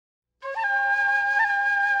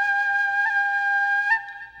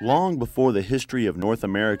Long before the history of North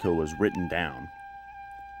America was written down,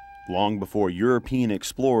 long before European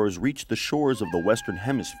explorers reached the shores of the Western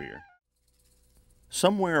Hemisphere,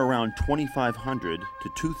 somewhere around 2,500 to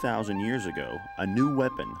 2,000 years ago, a new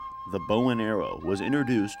weapon, the bow and arrow, was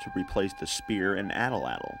introduced to replace the spear and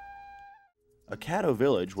atlatl. A Caddo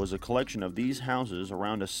village was a collection of these houses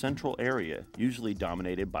around a central area, usually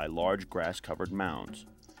dominated by large grass-covered mounds.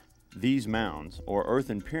 These mounds, or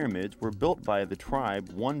earthen pyramids, were built by the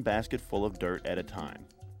tribe one basket full of dirt at a time.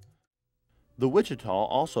 The Wichita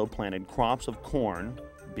also planted crops of corn,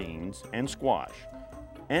 beans, and squash,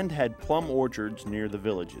 and had plum orchards near the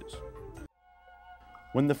villages.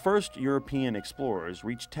 When the first European explorers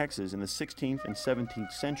reached Texas in the 16th and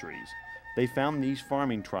 17th centuries, they found these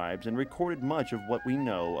farming tribes and recorded much of what we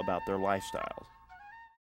know about their lifestyles.